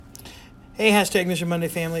Hey, hashtag Mission Monday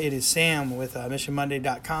family. It is Sam with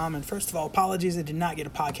MissionMonday.com. And first of all, apologies. I did not get a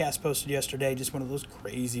podcast posted yesterday. Just one of those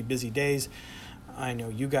crazy busy days. I know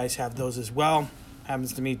you guys have those as well.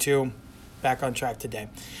 Happens to me too. Back on track today.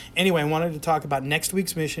 Anyway, I wanted to talk about next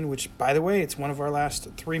week's mission, which, by the way, it's one of our last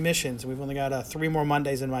 3 missions. We've only got 3 more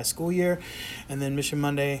Mondays in my school year. And then Mission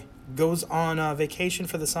Monday goes on vacation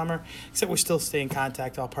for the summer, except we still stay in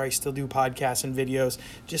contact. I'll probably still do podcasts and videos,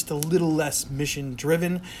 just a little less mission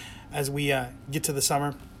driven as we get to the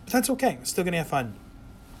summer. But that's okay. Still going to have fun.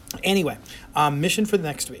 Anyway, mission for the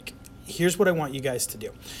next week. Here's what I want you guys to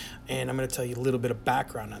do. And I'm going to tell you a little bit of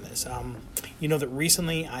background on this. You know that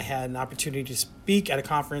recently I had an opportunity to speak at a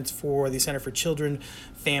conference for the Center for Children,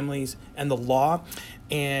 Families, and the Law.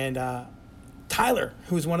 And Tyler,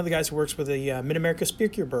 who's one of the guys who works with the Mid-America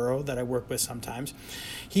Speaker Bureau that I work with sometimes,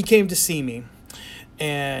 he came to see me.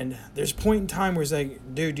 And there's a point in time where he's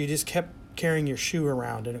like, dude, you just kept carrying your shoe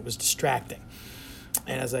around and it was distracting.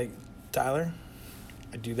 And I was like, Tyler,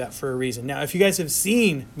 I do that for a reason. Now, if you guys have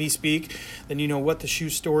seen me speak, then you know what the shoe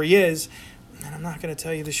story is. And I'm not going to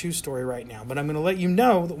tell you the shoe story right now, but I'm going to let you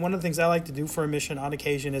know that one of the things I like to do for a mission on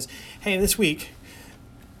occasion is, hey, this week,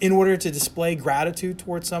 in order to display gratitude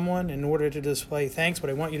towards someone, in order to display thanks, what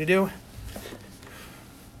I want you to do,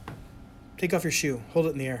 take off your shoe, hold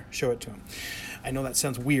it in the air, show it to them. I know that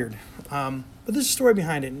sounds weird, but there's a story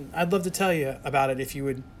behind it, and I'd love to tell you about it if you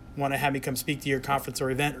would want to have me come speak to your conference or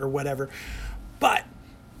event or whatever. But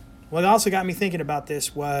what also got me thinking about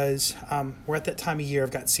this was we're at that time of year. I've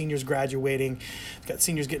got seniors graduating. I've got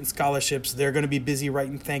seniors getting scholarships. They're going to be busy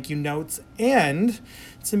writing thank you notes. And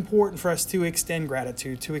it's important for us to extend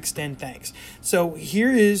gratitude, to extend thanks. So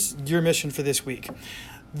here is your mission for this week.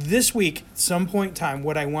 This week, at some point in time,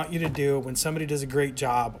 what I want you to do when somebody does a great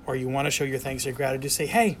job or you want to show your thanks or gratitude, say,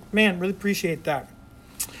 hey, man, really appreciate that.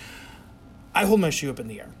 I hold my shoe up in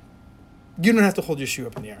the air. You don't have to hold your shoe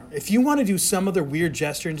up in the air. If you want to do some other weird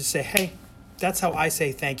gesture and just say, hey, that's how I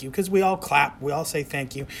say thank you, because we all clap, we all say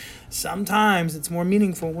thank you. Sometimes it's more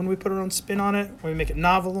meaningful when we put our own spin on it, when we make it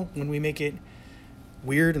novel, when we make it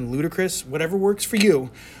weird and ludicrous, whatever works for you.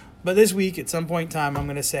 But this week, at some point in time, I'm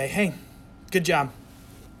going to say, hey, good job.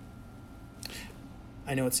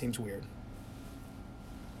 I know it seems weird.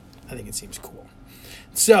 I think it seems cool.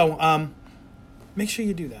 So make sure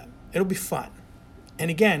you do that. It'll be fun. And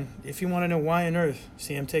again, if you want to know why on earth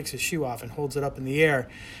Sam takes his shoe off and holds it up in the air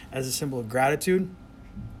as a symbol of gratitude,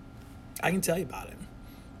 I can tell you about it.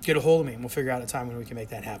 Get a hold of me and we'll figure out a time when we can make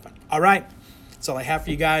that happen. All right. That's all I have for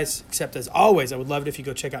you guys, except as always, I would love it if you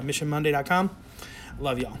go check out missionmonday.com. I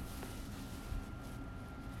love y'all.